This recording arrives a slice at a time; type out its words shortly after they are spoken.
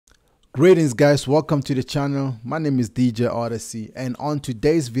Greetings guys, welcome to the channel. My name is DJ Odyccy, and on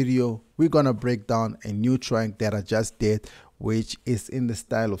today's video we're gonna break down a new track that I just did, which is in the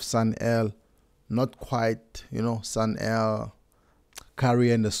style of Sun L. Not quite, Sun L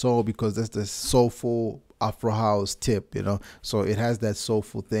carrying the soul, because that's the soulful Afro house tip, so it has that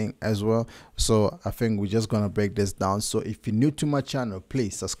soulful thing as well. So I think we're just gonna break this down. So if you're new to my channel,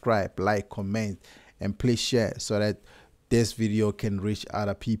 please subscribe, like, comment, and please share so that this video can reach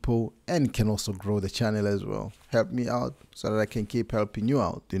other people and can also grow the channel as well. Help me out so that I can keep helping you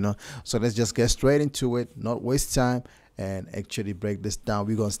out, So let's just get straight into it, not waste time, and actually break this down.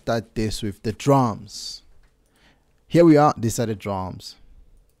 We're gonna start this with the drums. Here we are. These are the drums,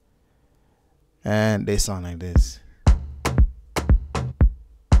 and they sound like this.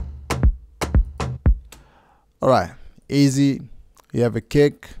 All right, easy. You have a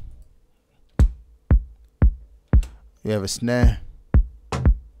kick, you have a snare.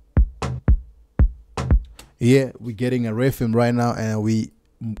 Here we're getting a rhythm right now, and we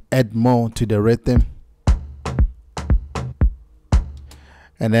add more to the rhythm,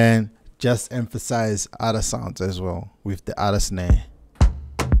 and then just emphasize other sounds as well with the other snare.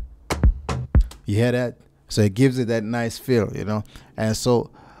 You hear that? So it gives it that nice feel, and so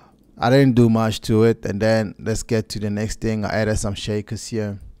I didn't do much to it. And then let's get to the next thing. I added some shakers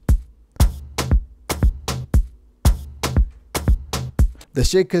here. The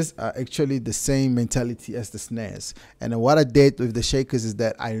shakers are actually the same mentality as the snares. And then what I did with the shakers is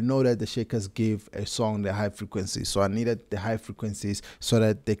that I know that the shakers give a song the high frequencies. So I needed the high frequencies so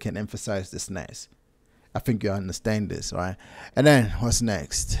that they can emphasize the snares. I think you understand this, right? And then what's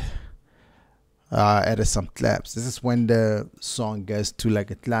next? I added some claps. This is when the song gets to like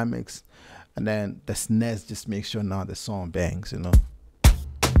a climax. And then the snares just make sure now the song bangs,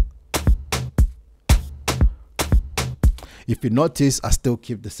 If you notice, I still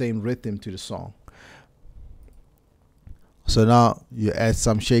keep the same rhythm to the song. So now you add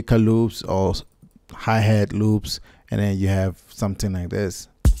some shaker loops or hi-hat loops, and then you have something like this.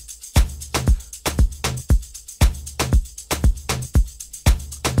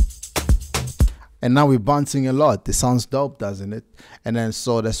 And now we're bouncing a lot. It sounds dope, doesn't it? And then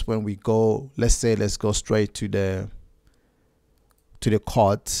so that's when we go, let's go straight to the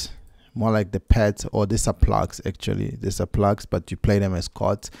chords. More like the pads, or these are plugs actually. These are plugs, but you play them as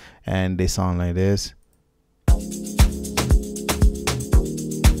chords, and they sound like this.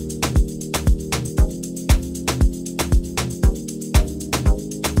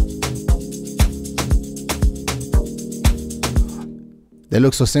 They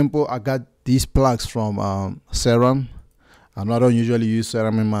look so simple. I got these plugs from Serum. I don't usually use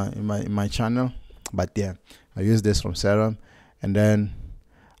Serum in my channel, but yeah, I use this from Serum. And then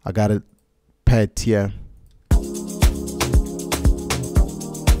I got a pad here.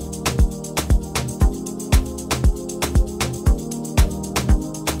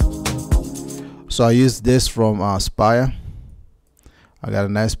 So I use this from Spire. I got a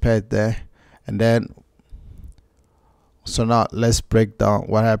nice pad there. And then, so now let's break down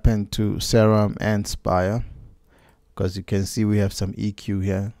what happened to Serum and Spire, because you can see we have some EQ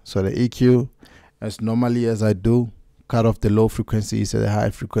here. So the EQ, as normally as I do, cut off the low frequencies and the high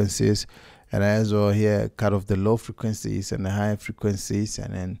frequencies, and as well here cut off the low frequencies and the high frequencies,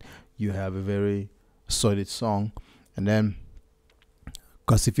 and then you have a very solid song. And then,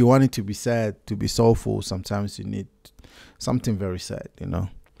 because if you want it to be sad, to be soulful, sometimes you need something very sad,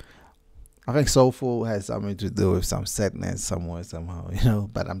 I think soulful has something to do with some sadness somewhere, somehow,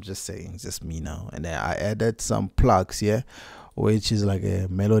 but I'm just saying, it's just me now. And then I added some plugs here, which is like a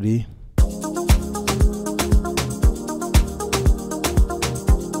melody.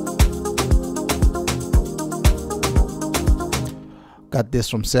 Got this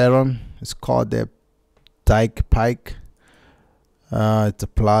from Serum. It's called the Dyke Pike. It's a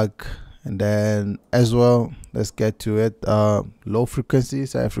plug. And then as well, let's get to it. Low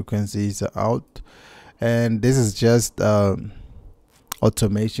frequencies, high frequencies are out. And this is just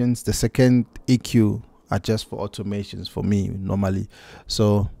automations. The second EQ are just for automations for me normally.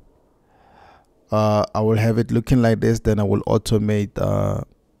 So I will have it looking like this. Then I will automate,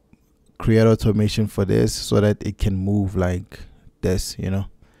 create automation for this so that it can move like this,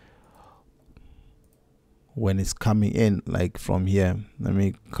 when it's coming in, like from here. Let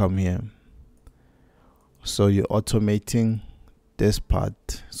me come here. So you're automating this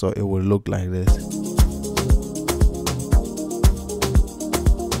part so it will look like this.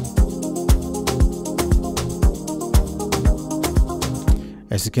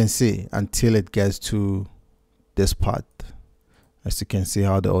 As you can see, until it gets to this part, as you can see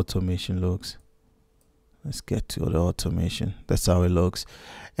how the automation looks. Let's get to the automation. That's how it looks.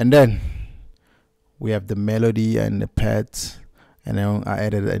 And then we have the melody and the pads, and then I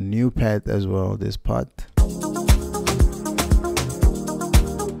added a new pad as well, this part.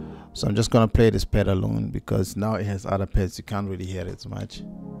 So I'm just gonna play this pad alone because now it has other pads, you can't really hear it as much.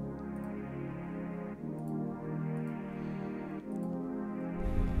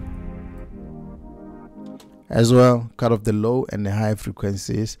 As well, cut off the low and the high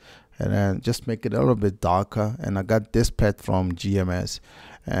frequencies, and then just make it a little bit darker. And I got this pad from GMS,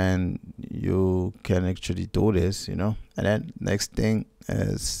 and you can actually do this, you know. And then next thing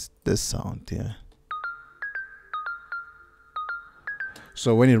is this sound here.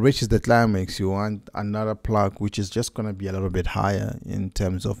 So when it reaches the climax, you want another plug which is just gonna be a little bit higher in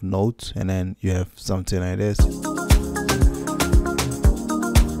terms of notes, and then you have something like this.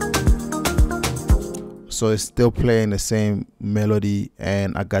 So it's still playing the same melody,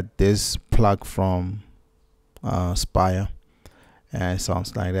 and I got this plug from Spire, and it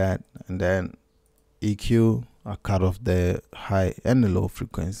sounds like that. And then EQ, I cut off the high and the low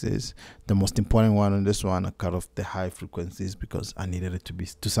frequencies. The most important one on this one, I cut off the high frequencies because I needed it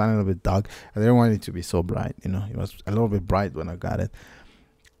to sound a little bit dark. I didn't want it to be so bright, you know. It was a little bit bright when I got it.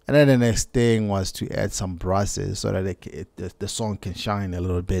 And then the next thing was to add some brushes so that the song can shine a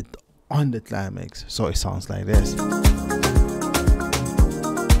little bit on the climax, so it sounds like this.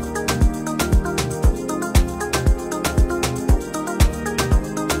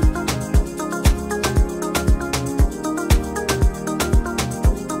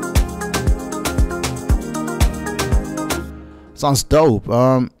 Sounds dope.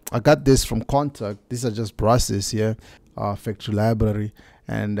 I got this from Contact. These are just brushes here, factory library,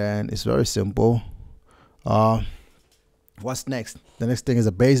 and then it's very simple. What's next? The next thing is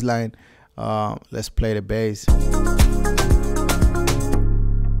a bass line. Let's play the bass.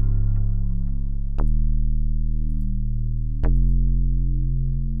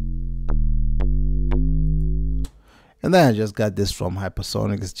 And then I just got this from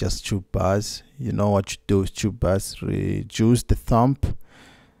Hypersonic. It's just tube bars. You know what you do with tube bars: reduce the thump,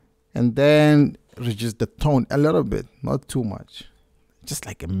 and then reduce the tone a little bit, not too much. Just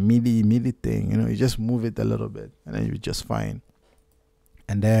like a MIDI thing, you know. You just move it a little bit, and then you're just fine.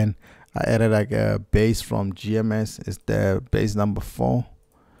 And then I added like a bass from GMS. It's the bass number 4.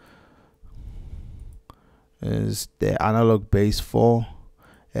 Is the analog bass 4.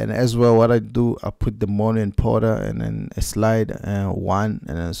 And as well, what I do, I put the mono and porter, and then a slide 1,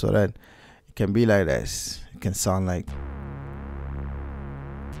 and then so that it can be like this. It can sound like.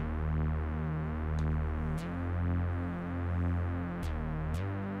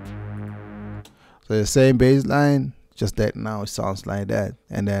 So the same bass line, just that now it sounds like that.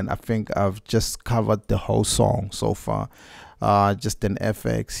 And then I think I've just covered the whole song so far. Just an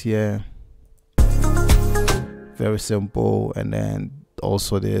FX here, very simple. And then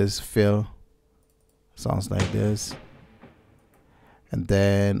also there's fill, sounds like this. And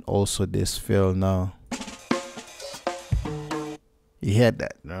then also this fill now. You hear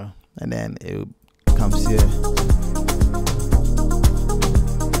that, no? And then it comes here.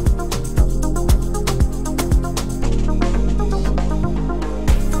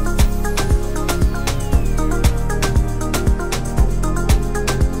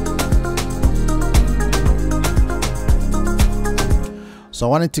 So I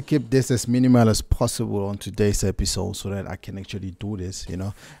wanted to keep this as minimal as possible on today's episode so that I can actually do this, you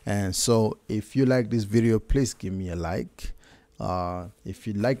know. And so if you like this video, please give me a like. If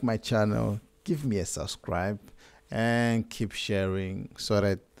you like my channel, give me a subscribe and keep sharing so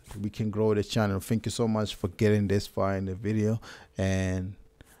that we can grow the channel. Thank you so much for getting this far in the video, and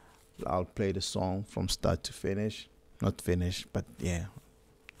I'll play the song from start to finish. Not finish, but yeah,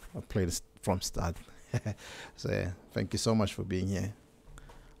 I'll play this from start. So yeah, thank you so much for being here.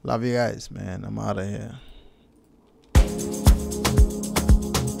 Love you guys, man. I'm out of here.